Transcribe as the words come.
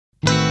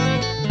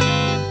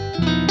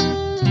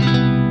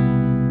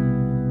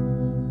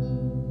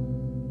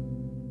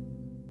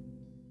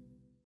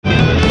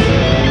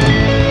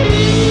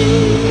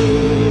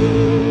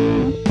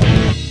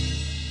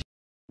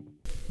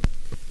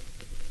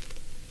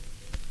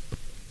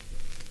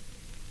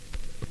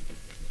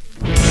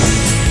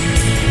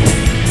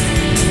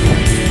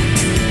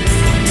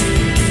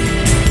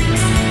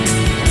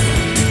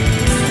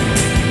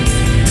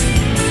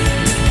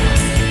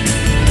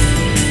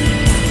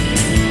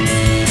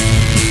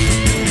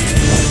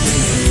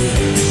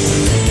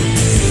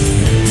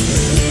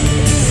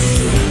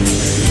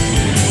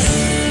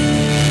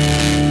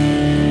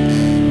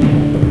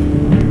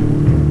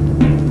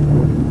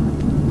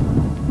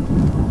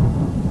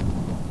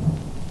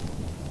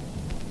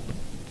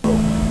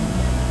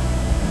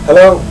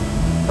Hello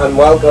and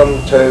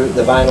welcome to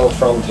the Vinyl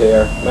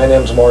Frontier. My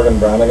name's Morgan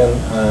Brannigan,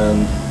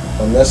 and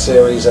on this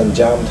series on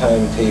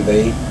Jam-time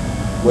TV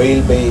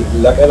we'll be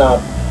looking at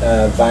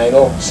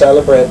vinyl,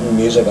 celebrating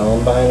music on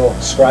vinyl,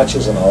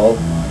 scratches and all,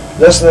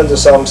 listening to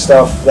some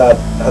stuff that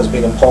has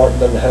been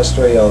important in the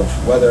history of,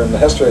 whether in the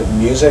history of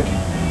music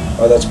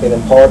or that's been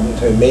important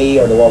to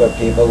me or to other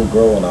people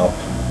growing up,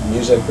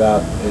 music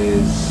that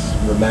is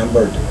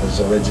remembered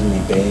as originally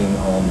being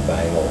on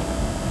vinyl.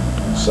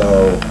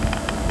 So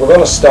we're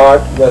going to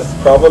start with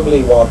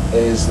probably what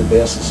is the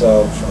basis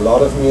of a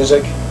lot of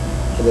music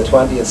for the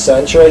 20th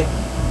century,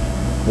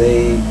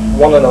 the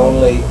one and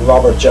only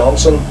Robert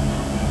Johnson,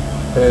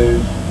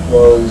 who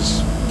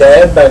was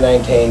dead by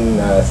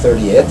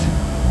 1938,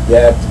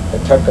 yet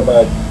it took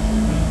about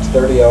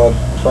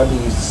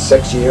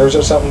 26 years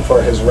or something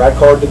for his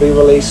record to be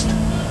released,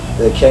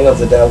 The King of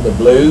the Delta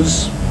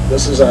Blues.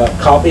 This is a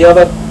copy of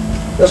it.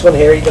 This one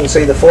here, you can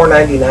see the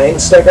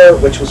 $4.99 sticker,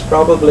 which was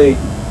probably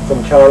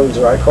from Carol's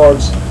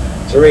Records.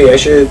 It's a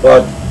reissue,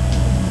 but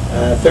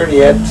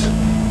 38,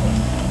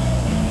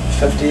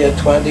 58,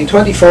 20,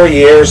 24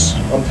 years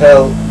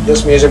until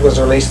this music was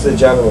released to the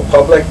general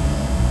public.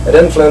 It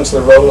influenced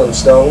the Rolling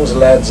Stones,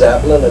 Led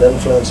Zeppelin. It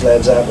influenced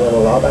Led Zeppelin a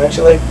lot,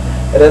 actually.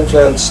 It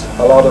influenced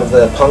a lot of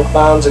the punk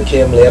bands that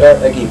came later,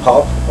 Iggy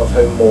Pop, of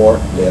whom more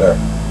later.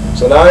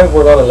 So now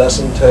we're going to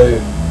listen to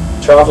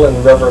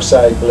Travelling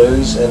Riverside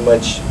Blues, in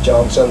which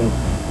Johnson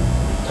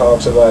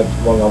talks about,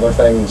 among other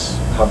things,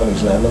 having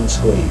his lemon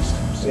squeezed.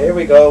 So here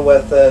we go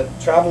with the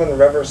Travelling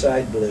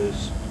Riverside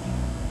Blues.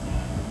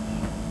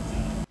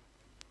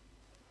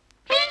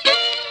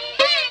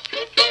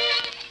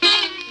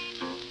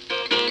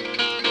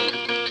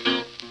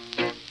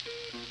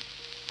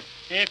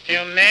 If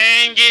your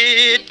man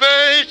get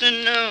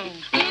bursting on,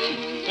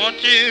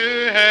 won't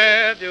you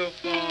have your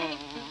fun?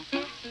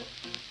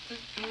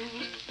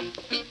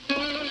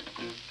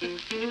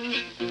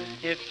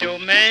 If your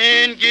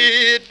man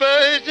get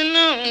bursting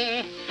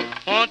on,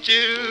 won't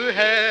you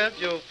have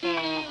your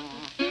fun?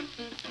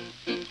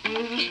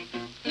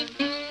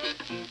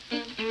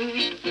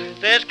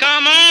 Let's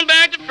come on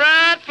back to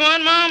Pride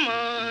Point,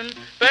 mama, and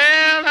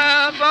bell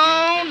house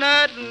all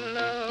night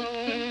long.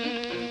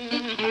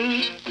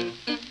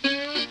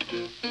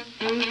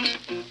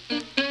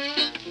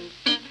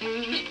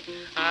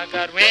 I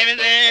got women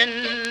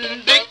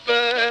in Big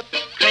Bub,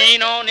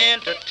 clean on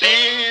into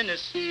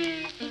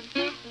Tennessee.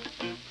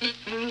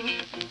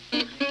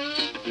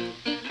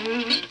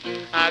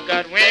 I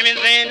got women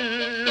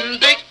in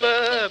Big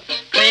Bub,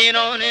 clean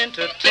on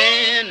into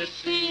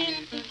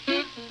Tennessee.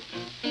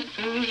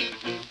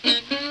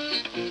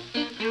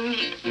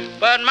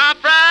 But my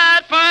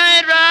Pride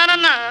Point rider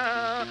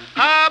now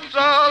hops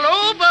all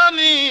over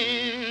me.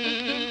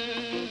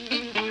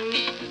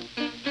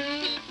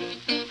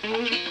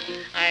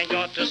 I ain't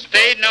got to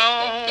stay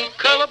no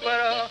color, but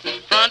a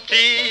front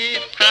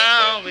teeth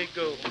crown we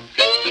go.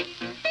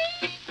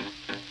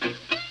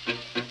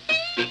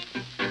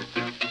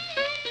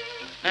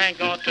 I ain't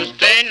got to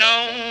stay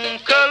no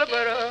color,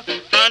 but a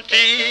front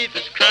teeth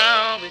is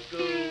crown we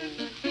go.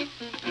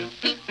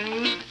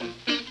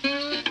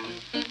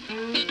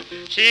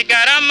 She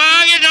got a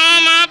mortgage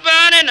on my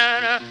body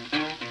now,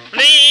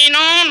 lean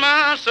on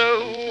my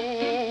soul.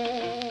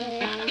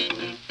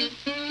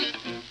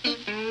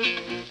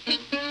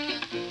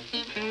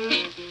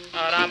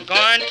 But I'm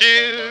going to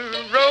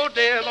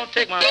Rodale, gonna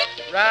take my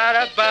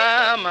rider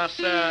by my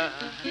side.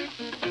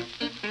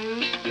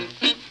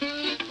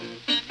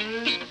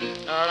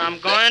 I'm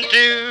going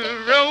to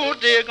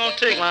Rodale, gonna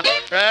take my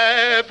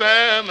ride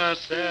by my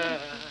side.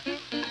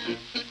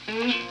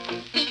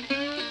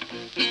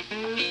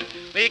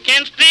 We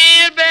can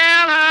still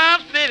Bell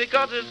House, baby,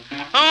 'cause it's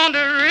on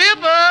the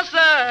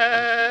riverside.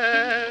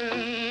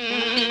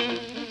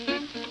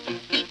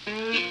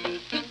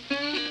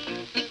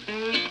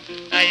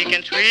 Now you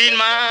can squeeze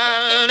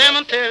my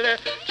lemon till the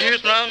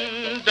juice run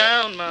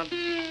down my,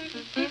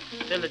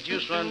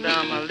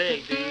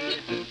 leg,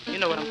 baby. You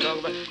know what I'm talking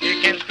about.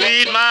 You can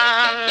squeeze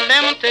my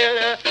lemon till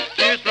the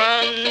juice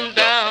run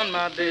down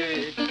my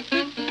leg.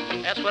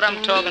 That's what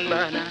I'm talking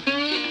about now.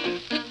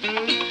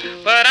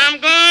 But I'm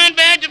going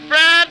back to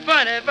Pride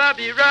Point if I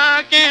be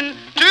rocking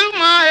to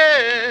my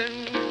head.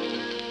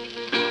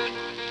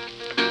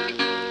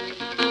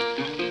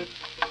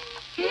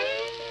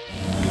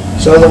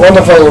 So the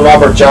wonderful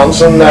Robert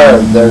Johnson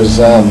there's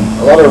a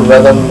lot of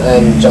rhythm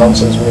in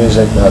Johnson's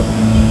music that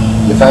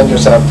you find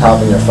yourself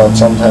tapping your foot.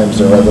 Sometimes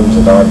the rhythms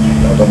that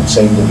don't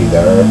seem to be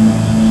there.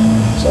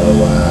 So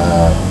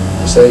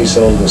you say he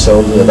sold his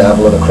soul to the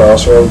devil at a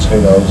crossroads.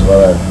 Who knows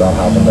whether that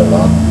happened or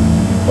not.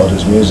 But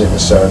his music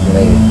is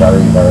certainly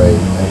very, very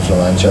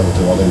influential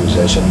to other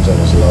musicians, and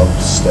is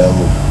loved still,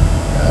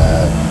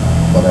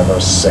 whatever,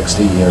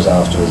 60 years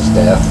after his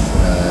death,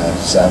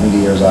 70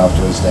 years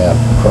after his death,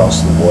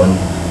 across the world.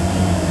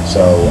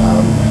 So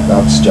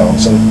that's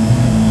Johnson.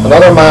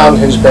 Another man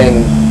who's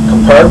been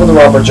compared with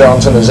Robert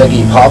Johnson is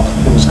Iggy Pop,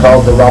 who was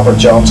called the Robert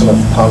Johnson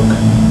of punk,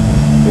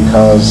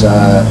 because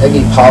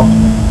Iggy Pop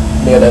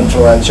made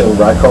influential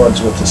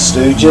records with the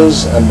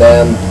Stooges, and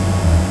then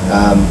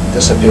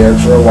disappeared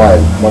for a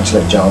while, much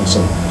like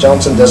Johnson.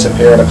 Johnson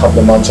disappeared a couple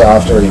of months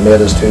after he made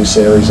his 2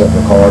 series of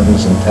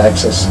recordings in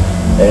Texas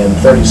in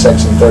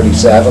 36 and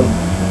 37.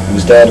 He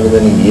was dead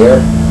within a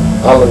year.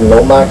 Alan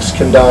Lomax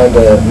came down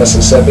to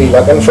Mississippi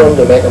looking for him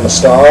to make him a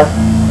star,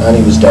 and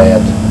he was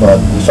dead, but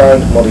he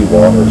found Muddy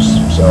Waters,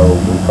 so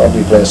we'll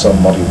probably play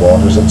some Muddy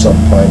Waters at some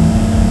point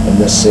in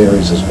this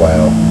series as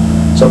well.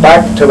 So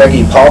back to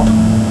Iggy Pop.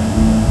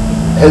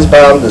 His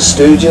band, the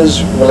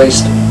Stooges,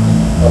 released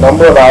a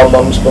number of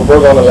albums, but we're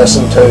going to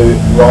listen to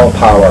Raw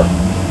Power.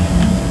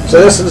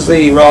 So this is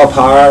the Raw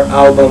Power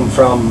album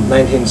from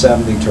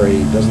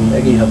 1973. Doesn't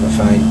Iggy have a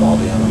fine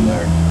body on him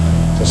there?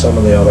 So some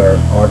of the other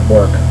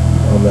artwork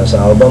on this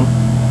album.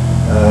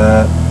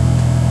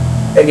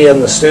 Iggy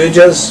and the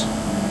Stooges,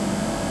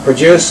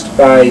 produced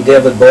by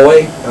David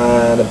Bowie,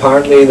 and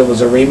apparently there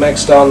was a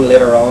remix done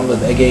later on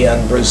with Iggy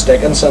and Bruce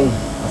Dickinson,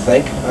 I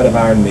think, out of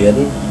Iron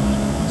Maiden.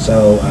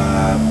 So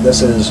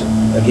this is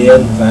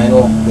again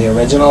vinyl, the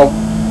original,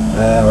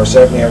 or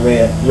certainly a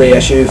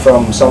reissue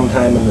from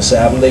sometime in the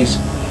 70s.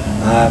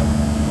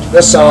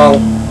 This song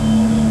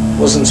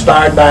was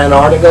inspired by an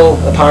article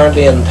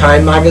apparently in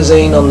Time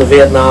magazine on the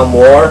Vietnam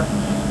War,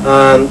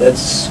 and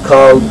it's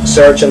called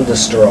Search and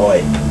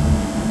Destroy.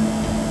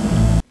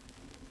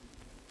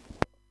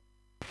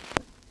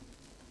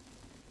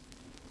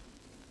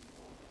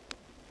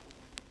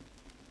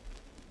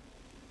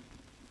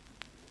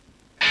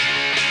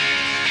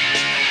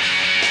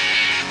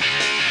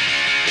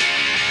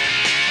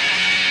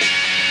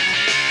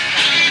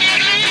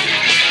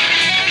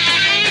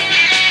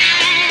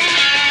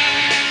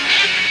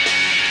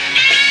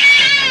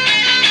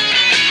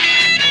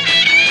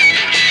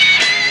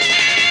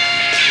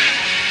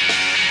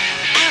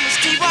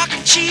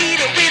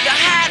 Cheetah with a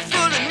hide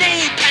full of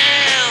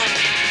napalm.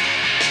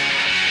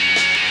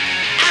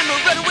 I'm a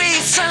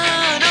runaway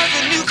son of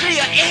the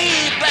nuclear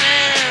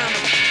A-bomb.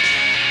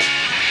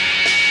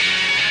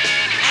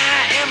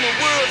 I am the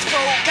world's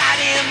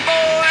forgotten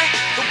boy,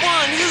 the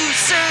one who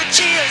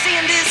searches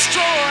and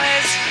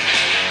destroys.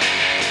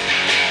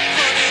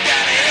 Honey,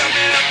 gotta help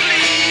me,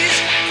 please.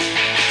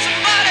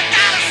 Somebody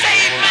gotta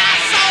save my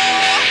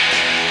soul.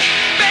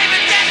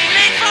 Baby,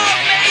 detonate for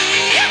me.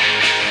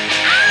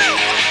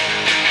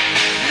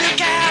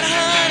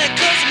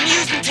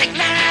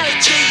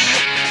 Technology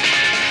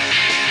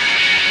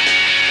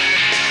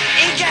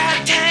ain't got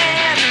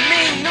time to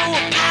make no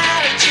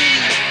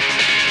apology.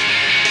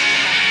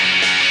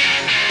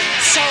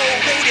 So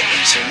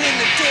radiation in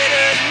the dead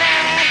of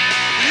night,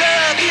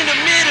 love in the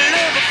middle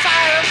of a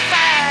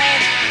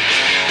firefight.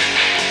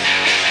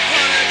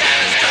 Honey,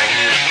 gotta strike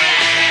me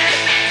blind.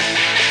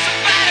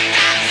 Somebody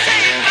gotta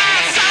save my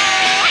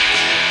soul.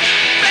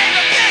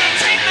 Baby, better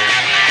take my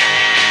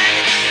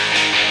mind.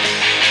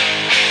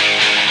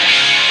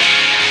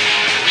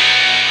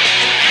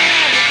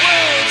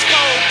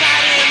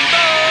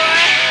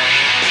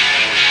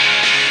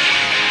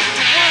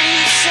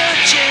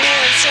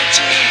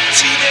 Searching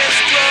to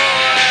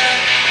destroy.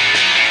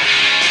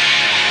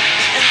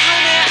 And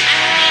honey,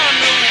 I'm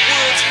the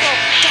world's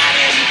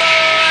forgotten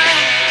boy,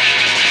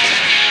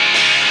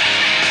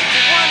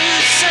 the one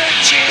who's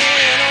searching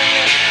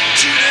only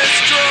to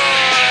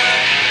destroy.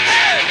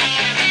 Hey!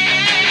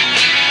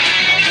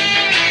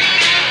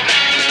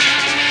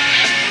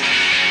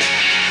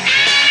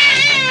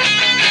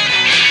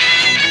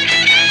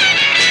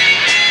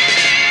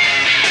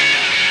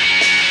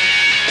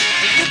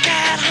 Look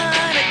out,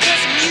 honey,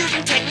 'cause I'm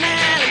using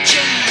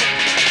technology.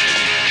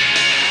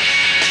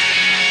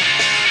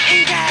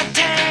 Ain't got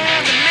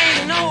time to make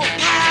no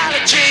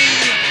apology.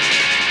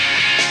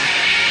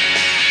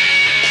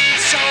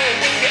 So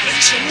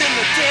radiation in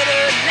the dead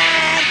of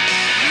night,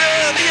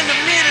 love in the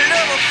middle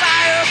of a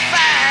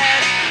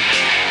firefight.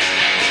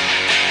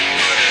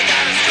 Honey,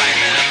 gotta strike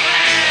me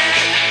blind.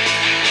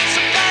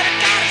 Somebody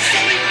gotta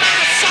save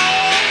my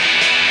soul.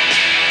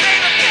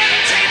 Baby,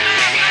 better take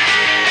my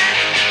mind.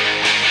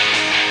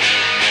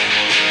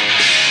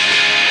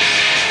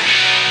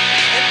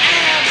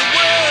 And I'm the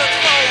world's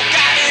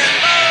forgotten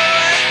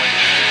boy,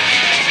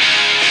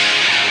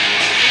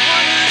 the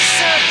one who's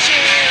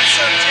searching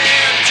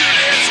to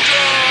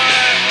destroy.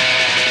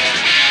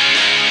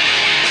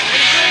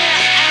 And honey,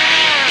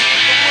 I'm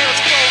the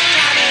world's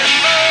forgotten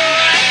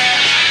boy,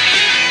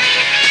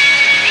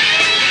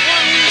 the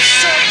one who's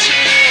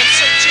searching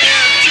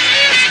to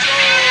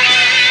destroy.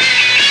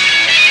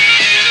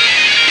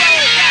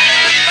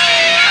 Forgotten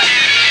boy,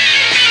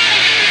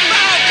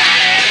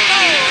 forgotten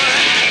boy.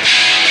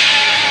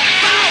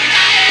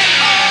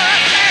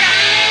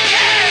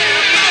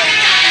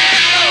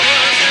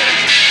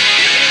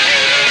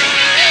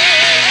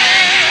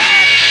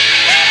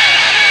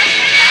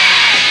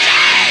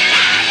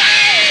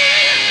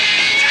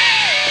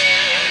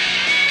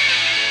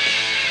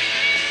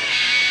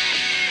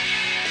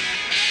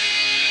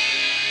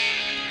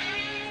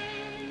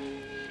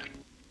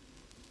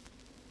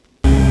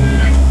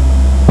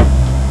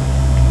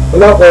 Well,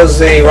 that was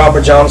the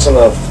Robert Johnson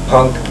of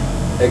punk,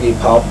 Iggy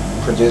Pop,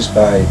 produced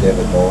by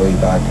David Bowie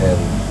back in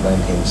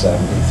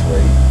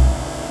 1973.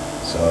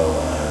 So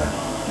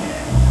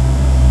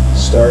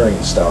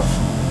stirring stuff.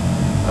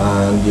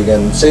 And you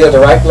can see a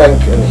direct link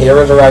and hear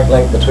a direct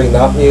link between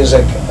that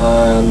music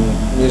and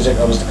music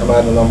that was to come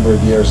out a number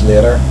of years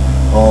later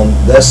on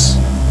this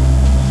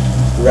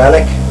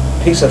relic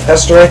piece of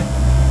history.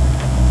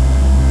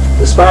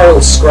 The Spiral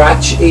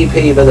Scratch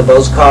EP by the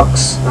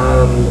Buzzcocks,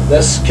 and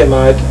this came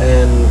out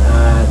in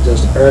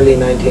just early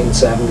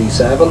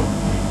 1977.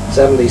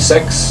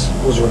 76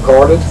 was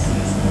recorded,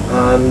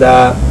 and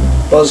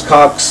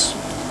Buzzcocks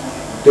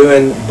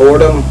doing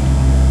Boredom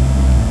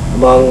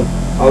among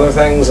other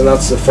things, and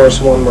that's the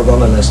first one we're going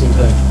to listen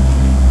to.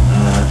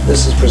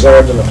 This is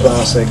preserved in a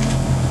plastic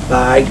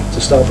bag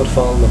to stop it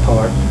falling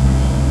apart.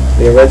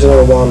 The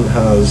original one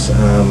has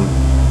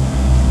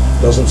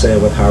doesn't say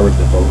with Howard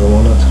DeVoto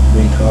on it.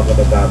 We'll talk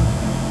about that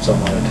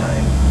some other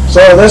time. So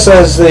this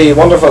is the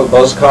wonderful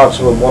Buzzcocks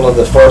with one of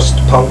the first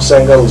punk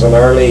singles, an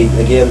early,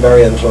 again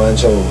very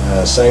influential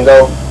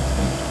single,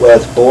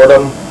 with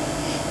Boredom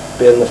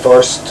being the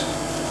first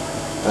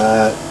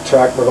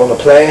track we're going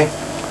to play.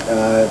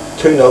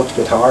 Two-note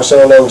guitar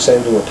solo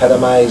seemed to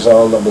epitomise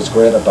all that was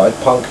great about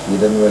punk. You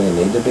didn't really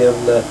need to be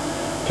able to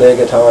play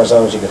guitar as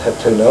long as you could hit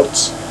two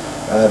notes.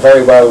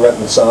 Very well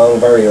written song,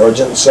 very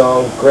urgent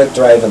song, great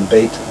driving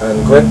beat,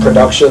 and great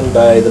production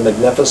by the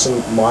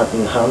magnificent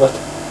Martin Hannett,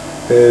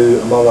 who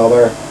among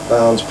other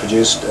bands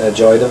produced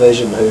Joy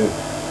Division, who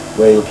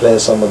will play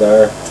some of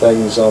their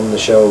things on the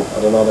show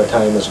at another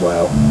time as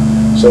well.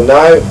 So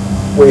now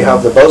we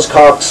have the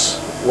Buzzcocks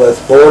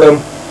with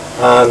Boredom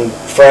and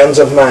Friends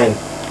of Mine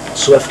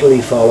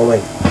swiftly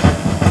following.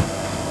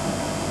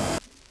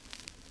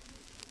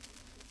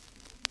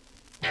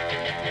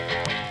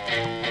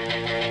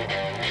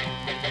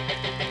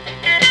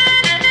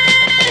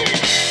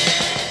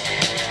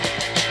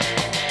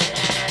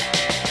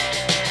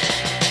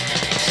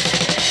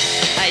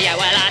 Yeah,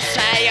 well, I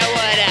say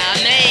what I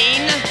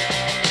mean.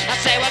 I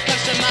say what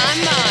comes to my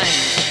mind,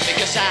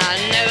 because I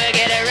never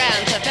get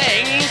around to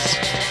things.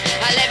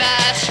 I live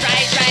a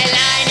straight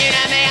line, you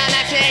know me, I'm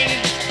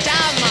acting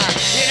dumb.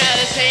 You know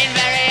the scene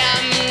very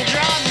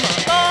drum.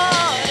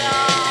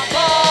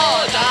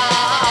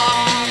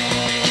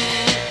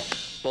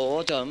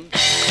 Boredom.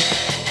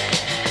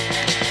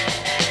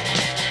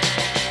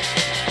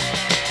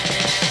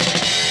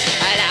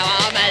 And now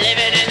I'm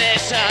living in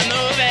this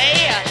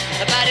movie,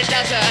 but it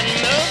doesn't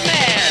move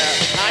me.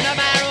 I'm no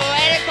matter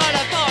waiting for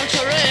the phone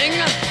to ring.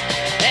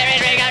 There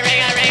it ring a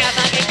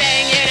fucking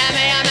thing. You know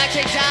me, I'm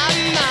acting dumb.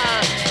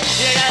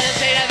 You know the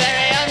scene of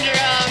very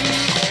drum.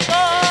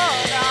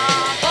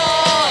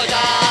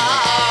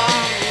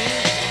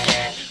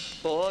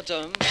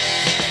 Boredom.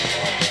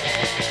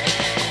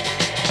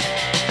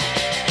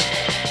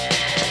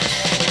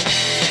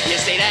 You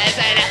see, there's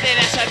nothing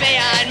that's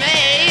beyond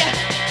me.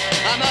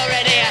 I'm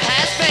already a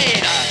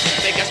has-been,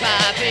 because my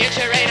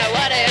future ain't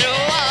what it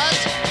was.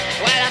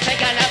 When I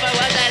think I know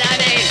what that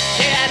I mean.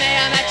 You know me,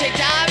 I'm acting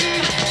dumb.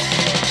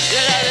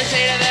 You know the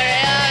scene of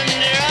very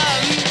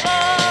drum.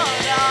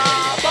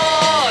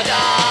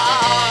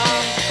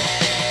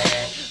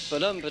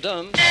 Boredom.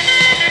 Ba-dum.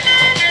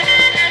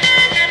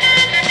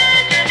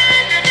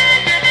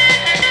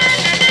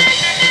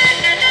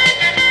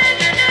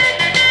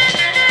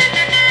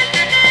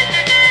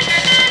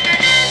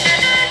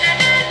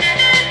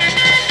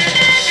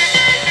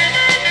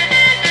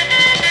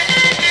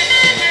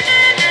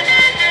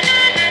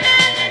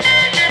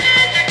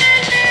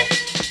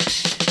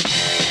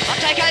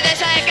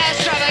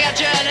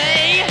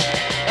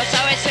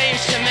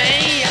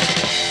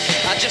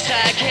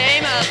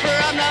 Came up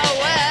from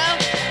nowhere,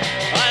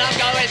 and I'm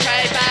going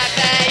straight back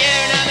there. You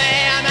know me,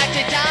 I'm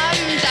acting dumb.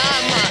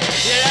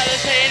 You know the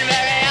scene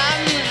very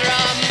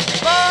drum.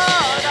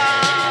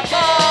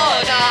 Boredom.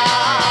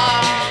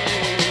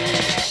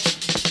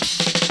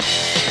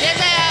 You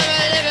say I'm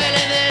living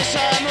in this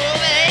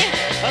movie,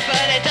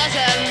 but it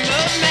doesn't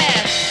move me.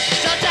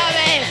 So tell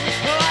me,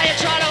 who are you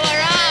trying to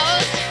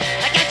arouse?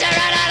 I get you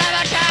right out of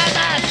my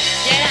trousers.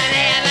 You know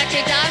me, I'm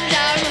acting dumb.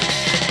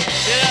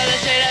 You know the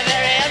scene of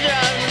very drum.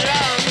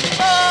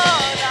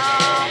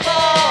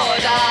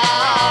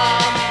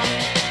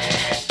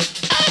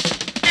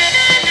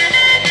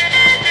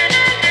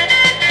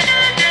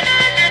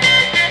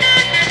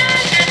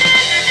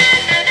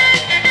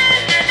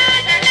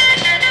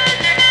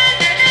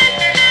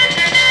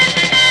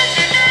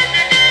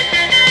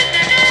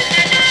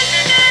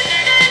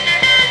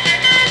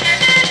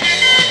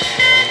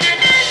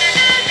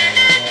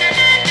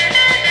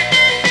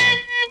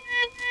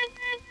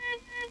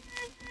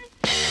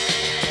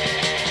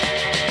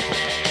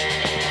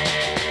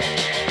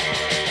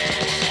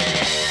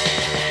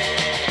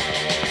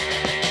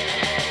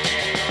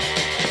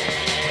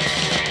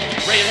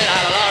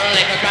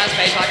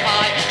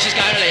 She's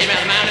going to leave me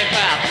on the mountain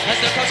crowd as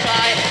the cooks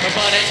fly. Her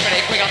body's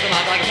pretty quick off the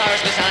mark like a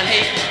forest with sun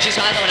heat. She's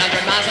flying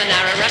 100 miles an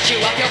hour and rush you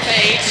off your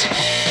feet.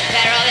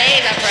 They're all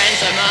these are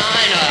friends of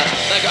mine.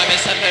 They're going to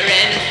suffer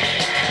in.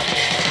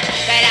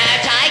 They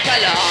don't take a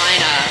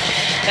line.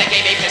 They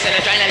give me piss and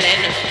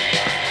adrenaline.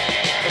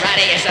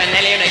 Ratty is an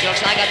alien, he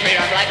looks like a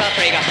three-arm like a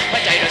trigger.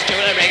 Potatoes,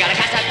 jewelry, got a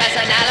cast of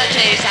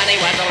personality. Sunny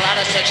wears a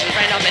lot of such, a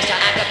friend of Mr.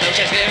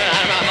 Acapulcious.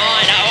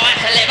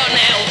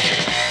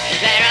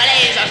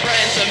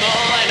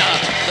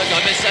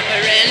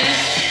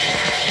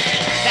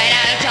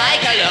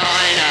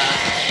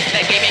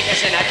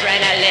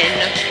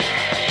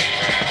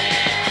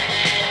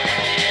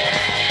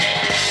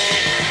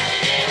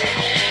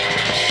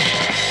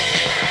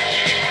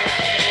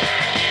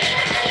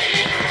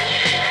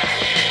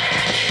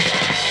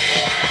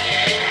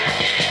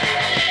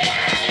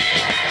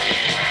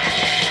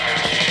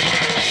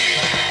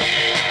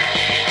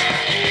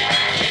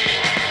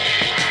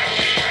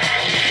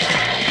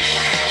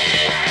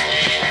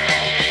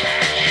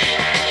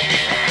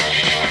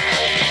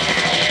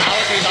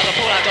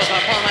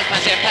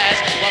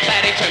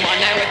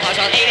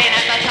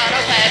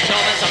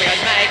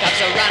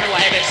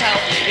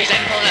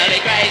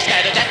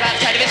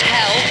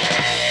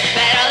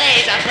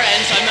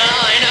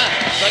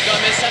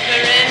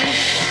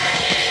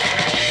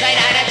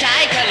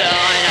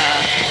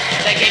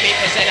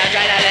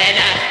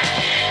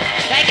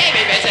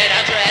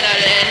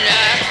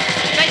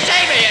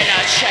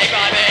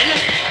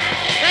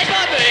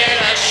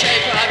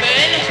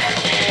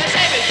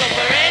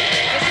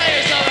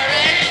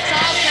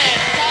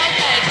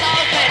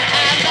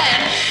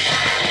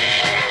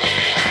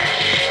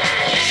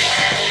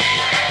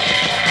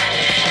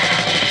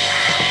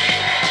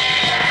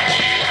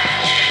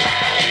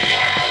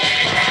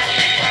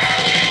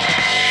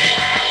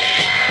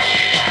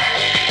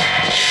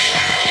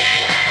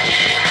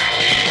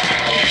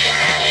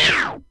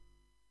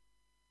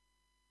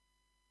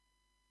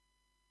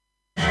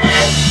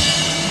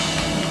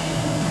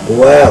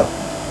 Well,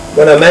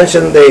 when I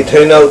mentioned the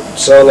two-note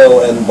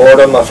solo in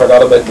Boredom, I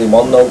forgot about the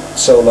one-note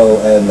solo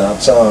in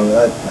that song.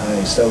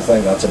 I still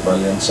think that's a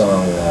brilliant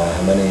song,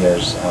 how many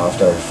years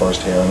after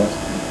first hearing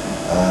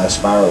it.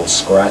 Spiral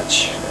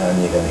Scratch,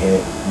 and you can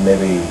hear,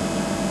 maybe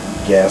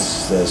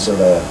guess the sort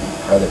of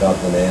how they got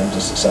the name,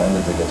 just the sound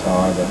of the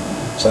guitar, the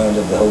sound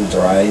of the whole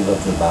drive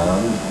of the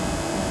band.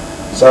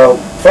 So,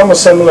 from a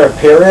similar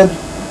period,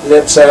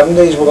 late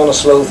 70s, we're going to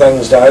slow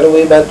things down a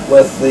wee bit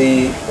with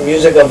the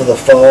music of The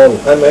Fall,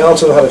 and we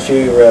also had a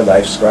few real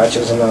life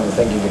scratches in that. I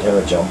think you could hear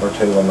a jump or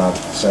two on that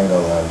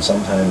single, and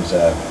sometimes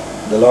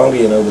the longer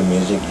you know the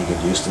music, you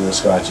get used to the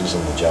scratches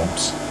and the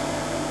jumps.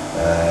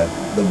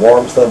 The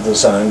warmth of the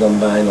sound on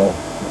vinyl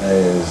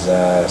is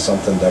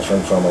something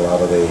different from a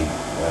lot of the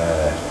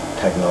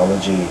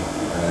technology,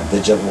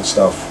 digital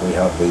stuff we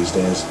have these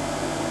days.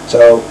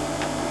 So,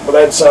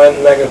 without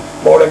sounding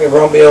more like a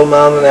grumpy old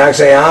man than I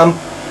actually am,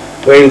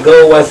 we'll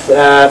go with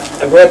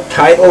a great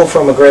title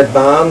from a great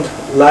band,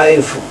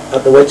 Live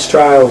at the Witch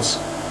Trials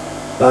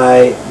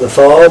by The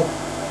Fall,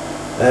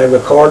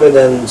 recorded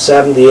in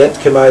 '78,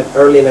 came out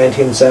early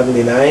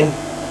 1979,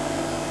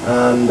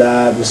 and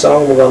the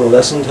song we're going to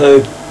listen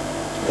to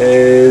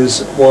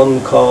is one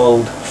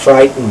called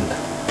Frightened.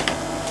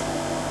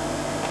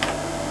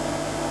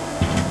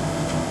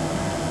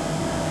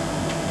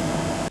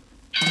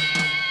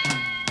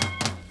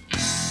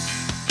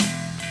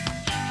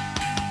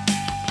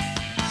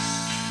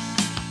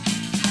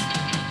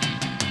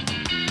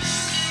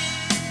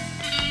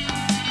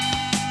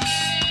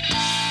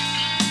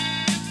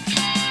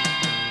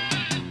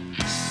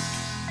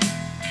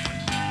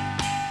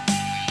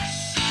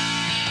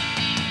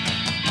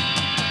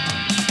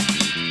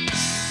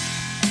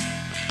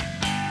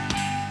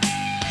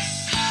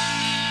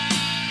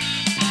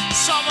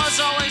 Someone's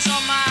always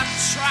on my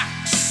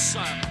tracks,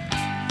 and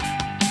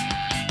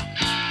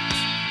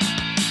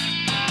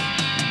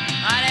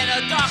in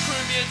a dark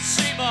room you'd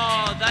see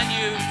more than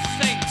you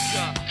think.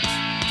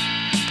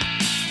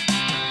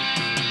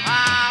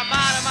 I'm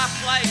out of my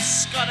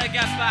place, gotta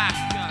get back.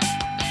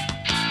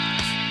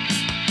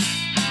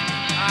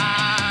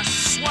 I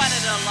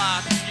sweated a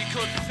lot, you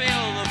could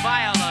feel the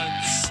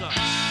violence.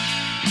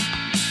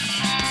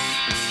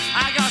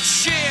 I got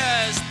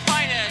shears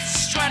pointed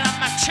straight at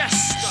my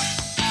chest.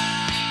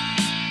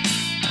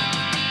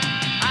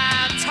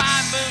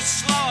 Moves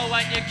slow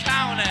when you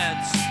count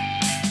it.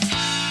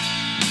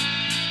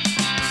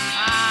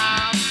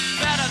 I'm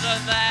better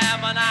than them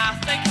and I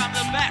think I'm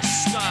the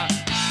best.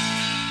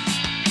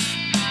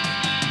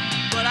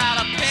 But I'll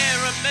appear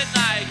at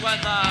midnight when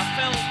the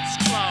films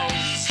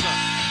close,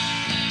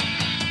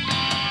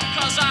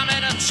 'cause I'm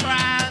in a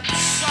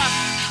trance.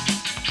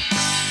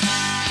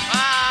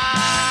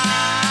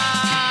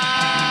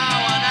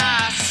 When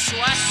I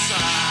sweat.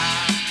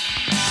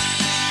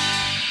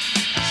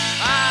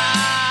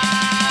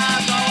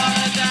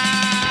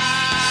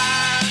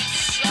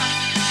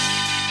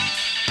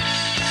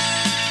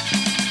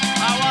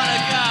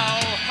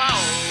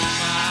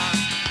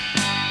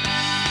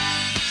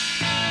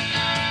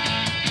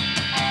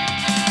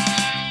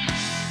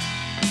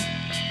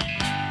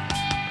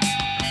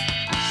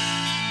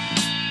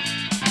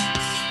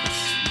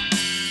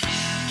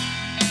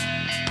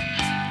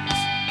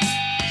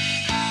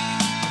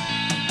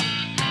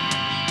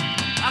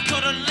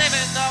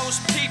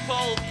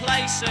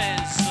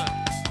 Places.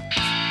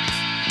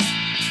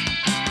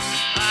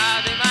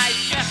 They might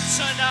get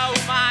to know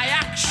my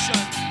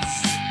actions.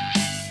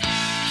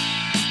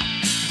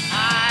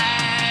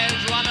 I'd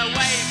run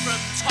away from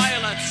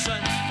toilets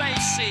and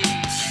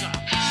faces.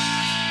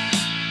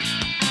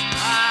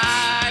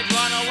 I'd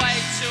run away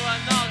to a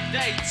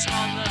non-date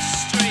on the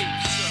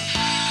streets,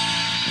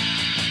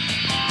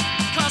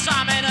 'cause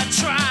I'm in a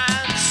trance.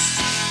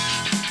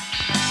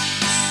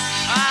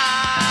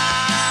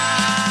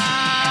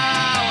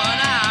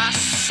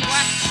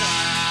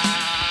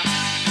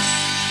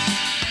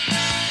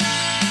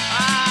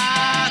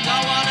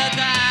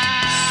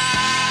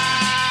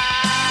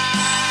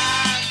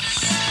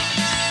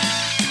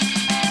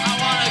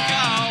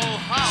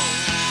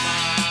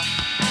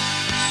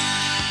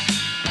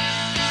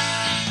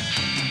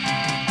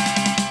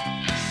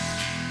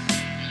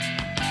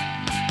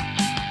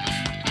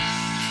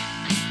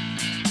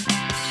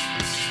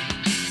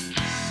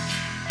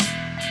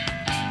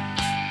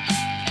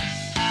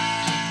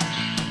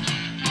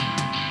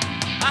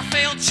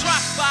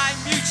 Trapped by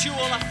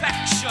mutual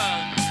affection,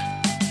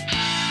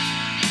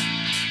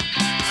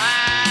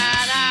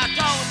 and I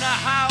don't know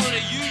how to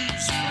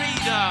use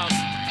freedom.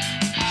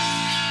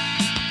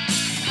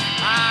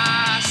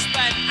 I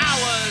spent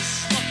hours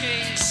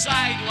looking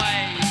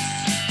sideways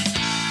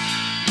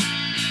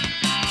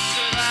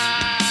to the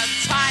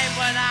time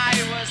when I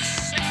was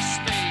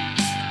 60,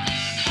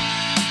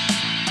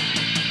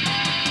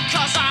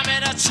 'cause I'm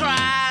in a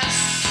trance.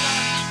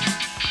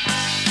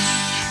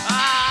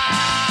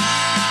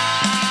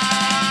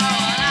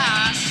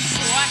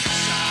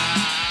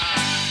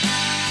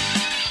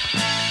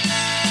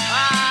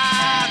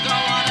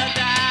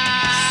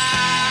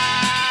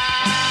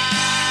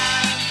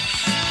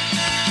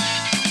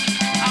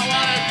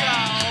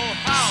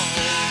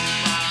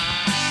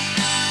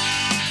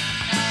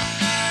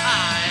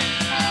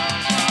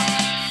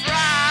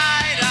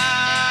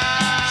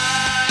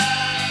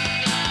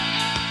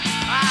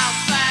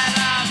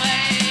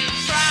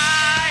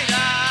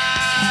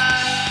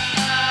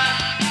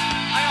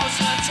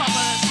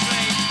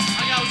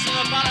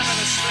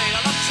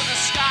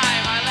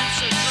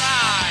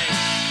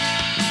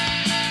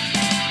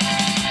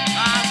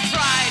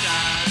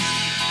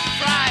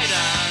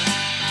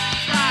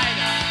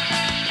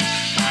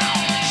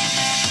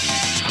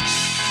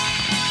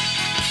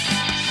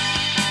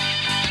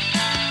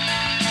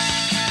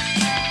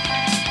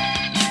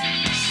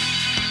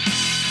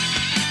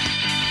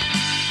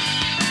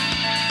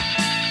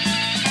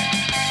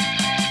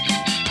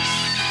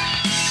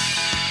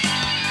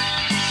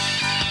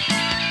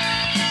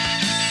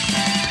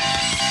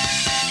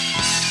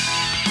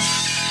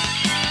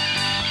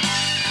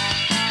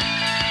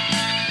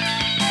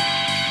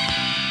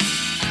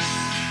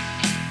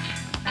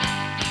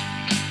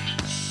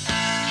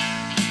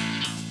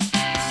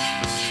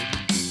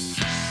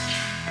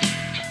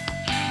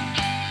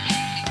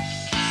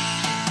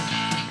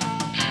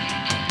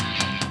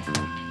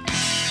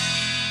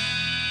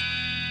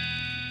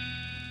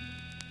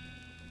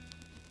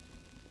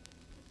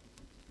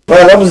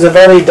 Well, that was the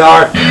very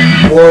dark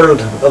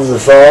world of The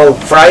Fall.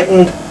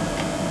 Frightened.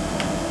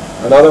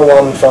 Another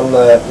one from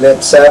the late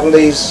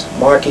 70s.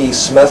 Marky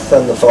Smith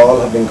and The Fall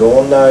have been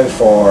going now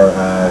for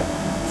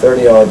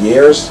 30 odd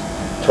years.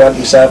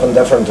 27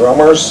 different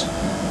drummers.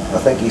 I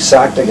think he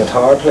sacked a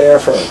guitar player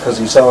because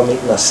he saw him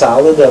eating a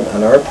salad at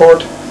an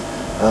airport.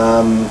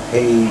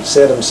 He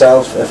said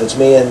himself, if it's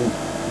me and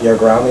your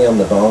granny on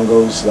the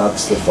bongos,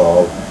 that's The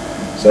Fall.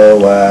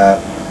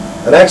 So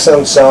an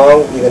excellent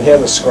song. You can hear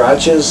the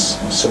scratches,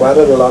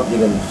 sweated a lot, you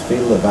can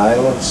feel the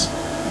violence.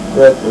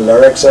 Great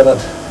lyrics in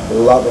it, a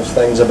lot of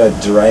things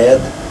about dread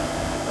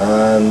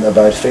and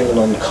about feeling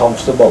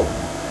uncomfortable.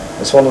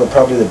 It's one of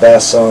probably the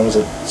best songs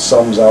that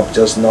sums up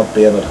just not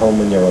being at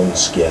home in your own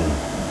skin.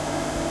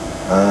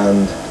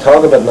 And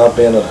talk about not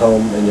being at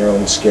home in your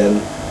own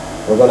skin,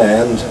 we're going to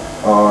end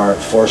our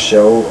first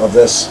show of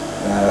this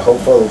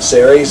hopeful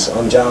series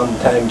on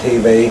Jam-time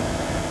TV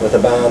with a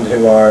band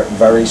who are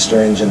very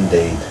strange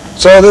indeed.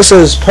 So this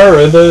is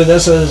Perubu.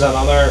 This is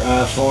another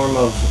form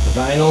of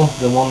vinyl,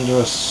 the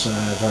wondrous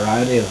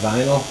variety of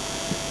vinyl.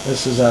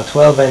 This is a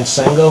 12-inch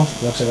single,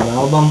 looks like an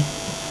album,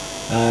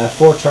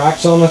 4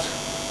 tracks on it,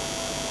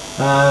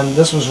 and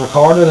this was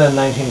recorded in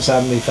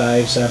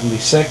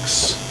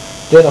 1975-76.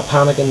 Did a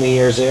Panic in the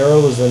Year Zero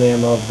was the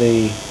name of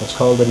the, what's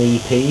called an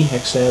EP,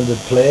 extended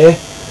play,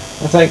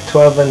 I think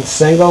 12-inch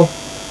single.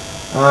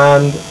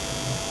 And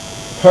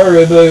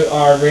Perubu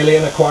are really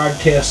an acquired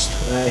taste.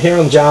 Here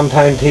on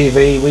Jam-time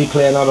TV we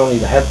play not only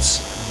the hits,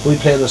 we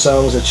play the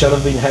songs that should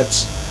have been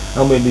hits,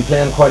 and we'll be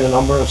playing quite a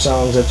number of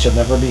songs that should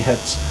never be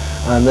hits,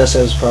 and this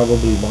is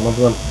probably one of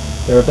them.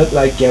 They're a bit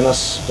like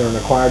Guinness, they're an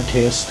acquired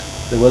taste.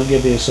 They will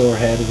give you a sore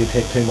head if you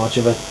take too much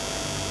of it.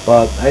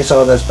 But I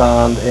saw this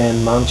band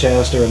in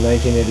Manchester in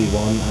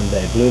 1981 and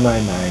they blew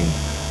my mind.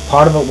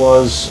 Part of it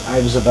was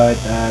I was about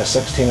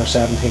 16 or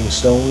 17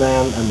 stone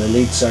then, and the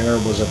lead singer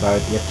was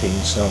about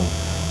 18 stone.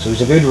 So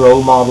he's a good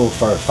role model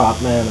for fat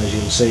men, as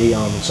you'll see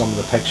on some of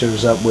the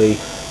pictures that we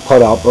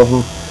put up of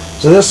him.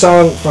 So this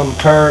song from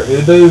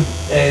Perubu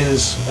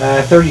is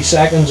 30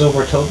 Seconds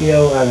Over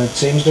Tokyo, and it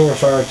seems to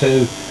refer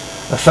to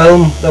a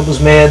film that was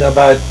made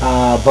about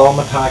a bomb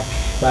attack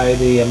by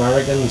the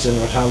Americans in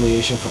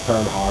retaliation for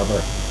Pearl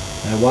Harbor.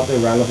 What the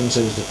relevance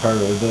is to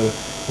Perubu,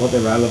 what the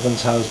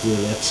relevance has to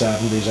the late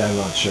 70s, I'm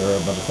not sure,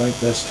 but I think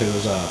this too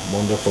is a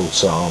wonderful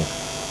song.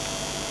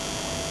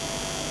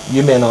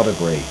 You may not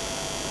agree.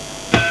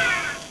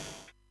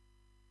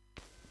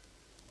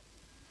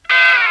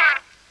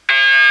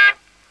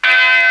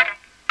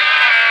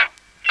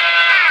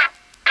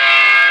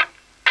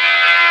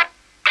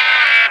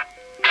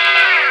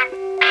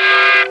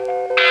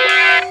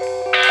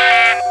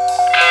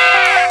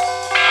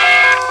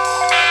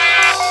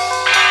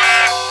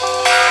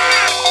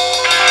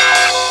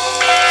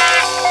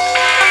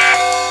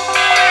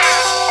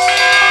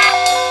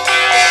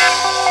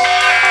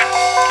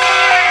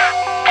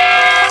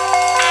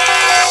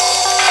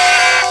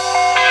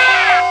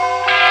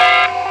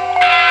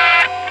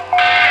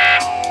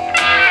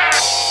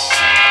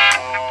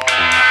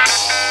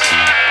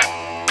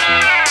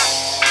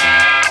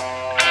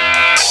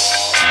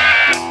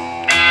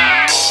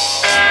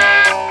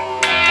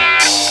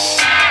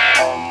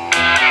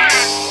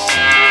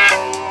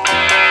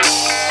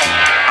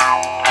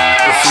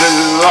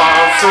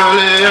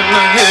 Early in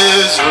the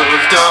haze of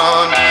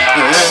dawn,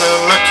 in a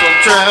metal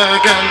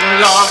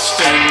dragon lost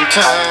in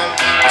time,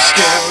 the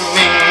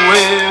skimming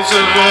waves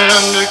of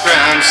an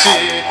underground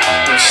sea,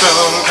 or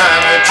some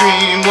kind of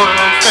dream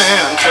world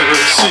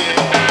fantasy.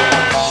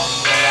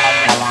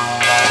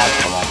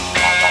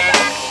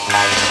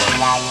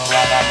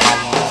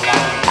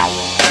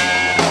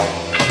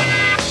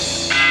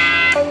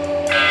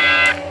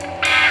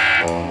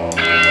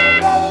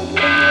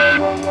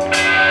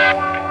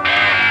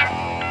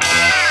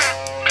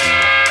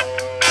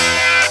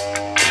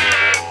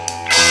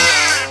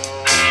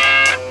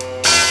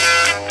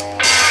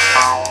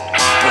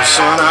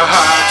 On a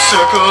hot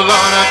circle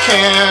on a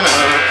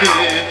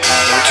canopy,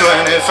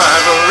 25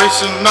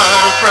 erasing my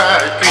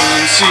bright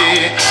green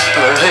sea.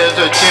 Ahead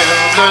the dim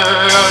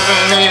blur of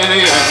an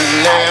alien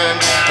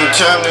land.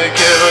 Time to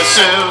give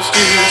ourselves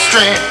to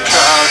strange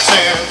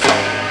transcends.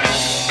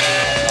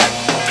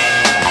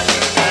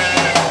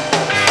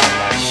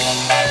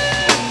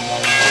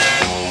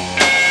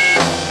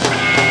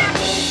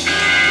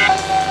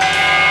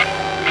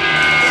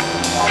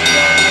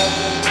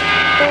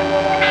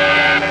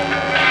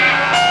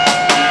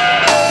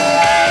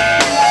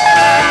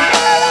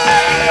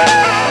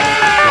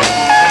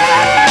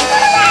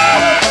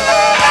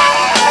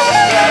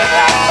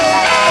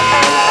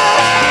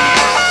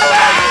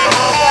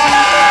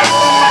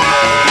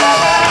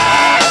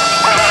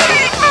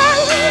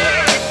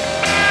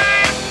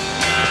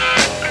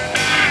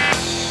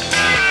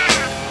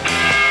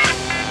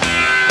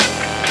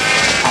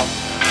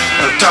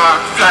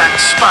 Dark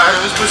black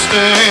spiders twisting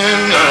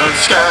in the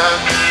sky,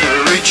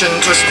 reaching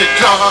twisted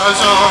claws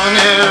on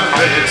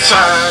every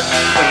side.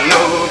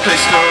 No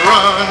place to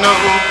run, no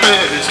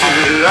place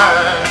to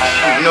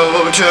hide,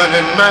 no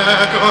turning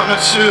back on a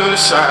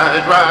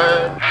suicide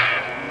ride.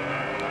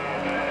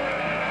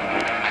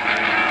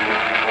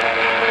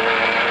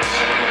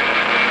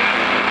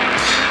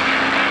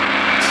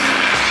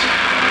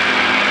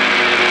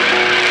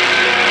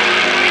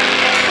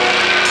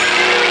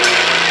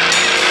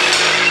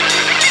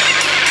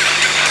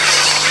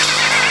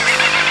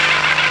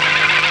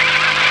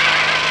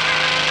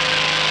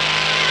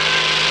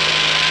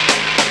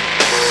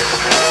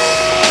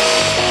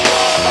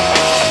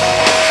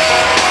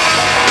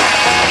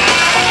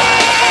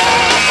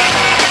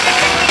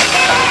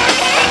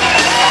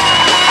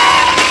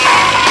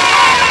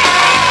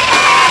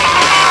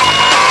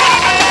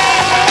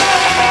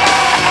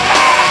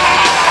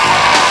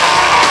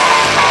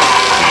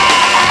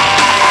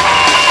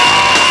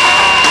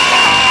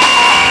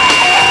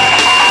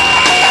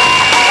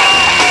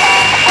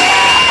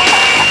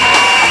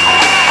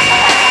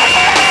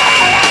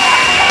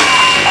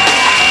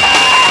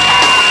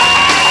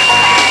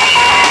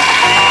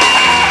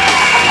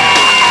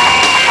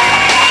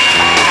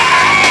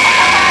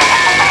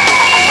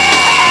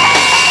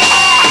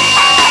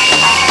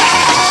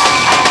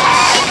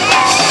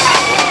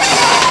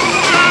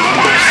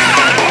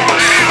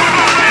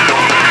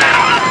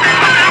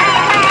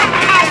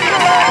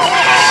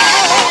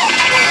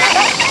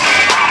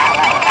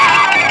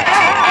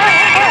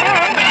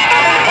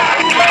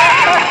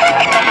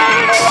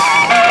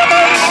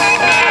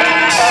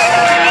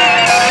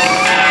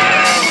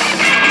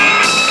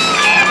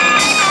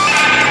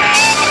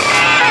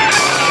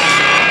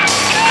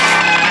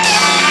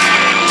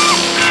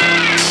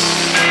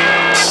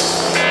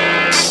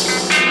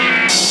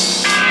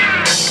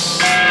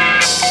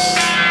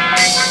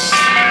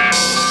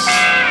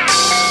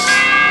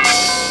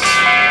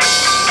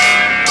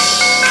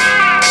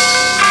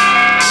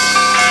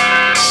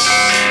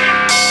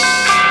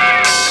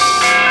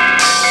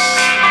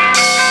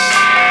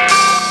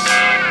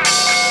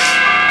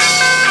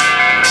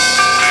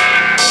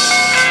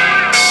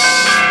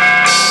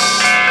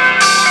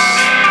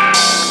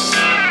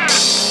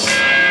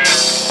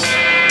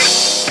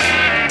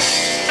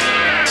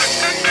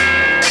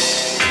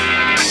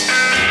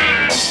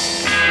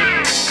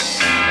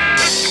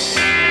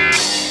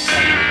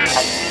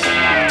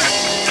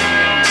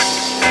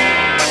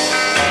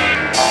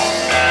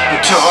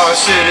 Toy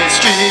City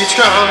streets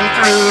crawling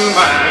through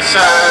my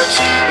sides,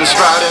 and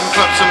sprouting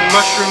clumps of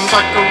mushrooms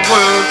like a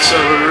world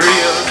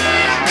surreal.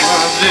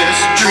 This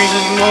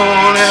dream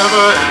won't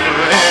ever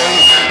end,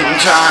 and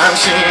time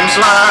seems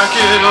like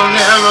it'll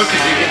never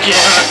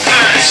begin.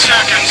 30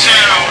 seconds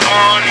in a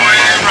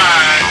one-way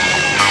ride,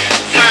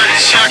 30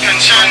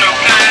 seconds in a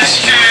place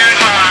to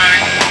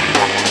hide,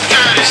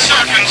 30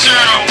 seconds in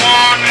a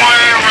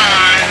one-way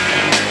ride,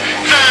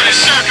 30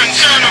 seconds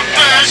in a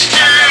place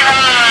to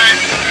hide.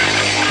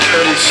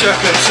 30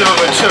 seconds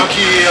over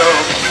Tokyo,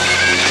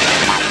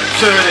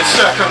 30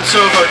 seconds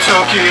over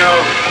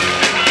Tokyo,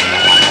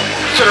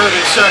 30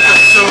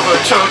 seconds over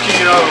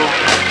Tokyo,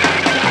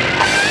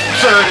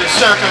 30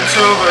 seconds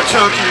over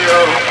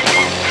Tokyo,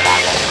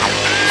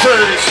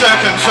 30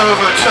 seconds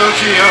over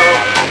Tokyo,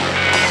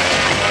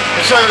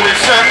 30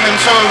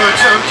 seconds over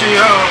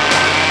Tokyo,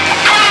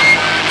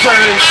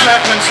 30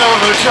 seconds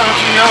over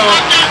Tokyo,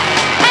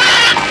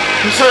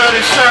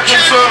 30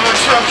 seconds over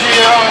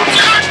Tokyo,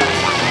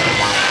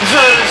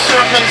 30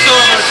 seconds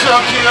over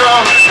Tokyo,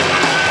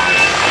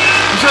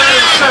 30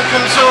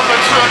 seconds over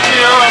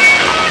Tokyo,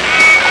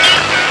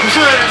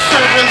 30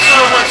 seconds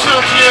over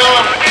Tokyo,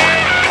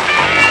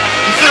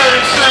 30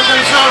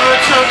 seconds over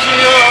Tokyo.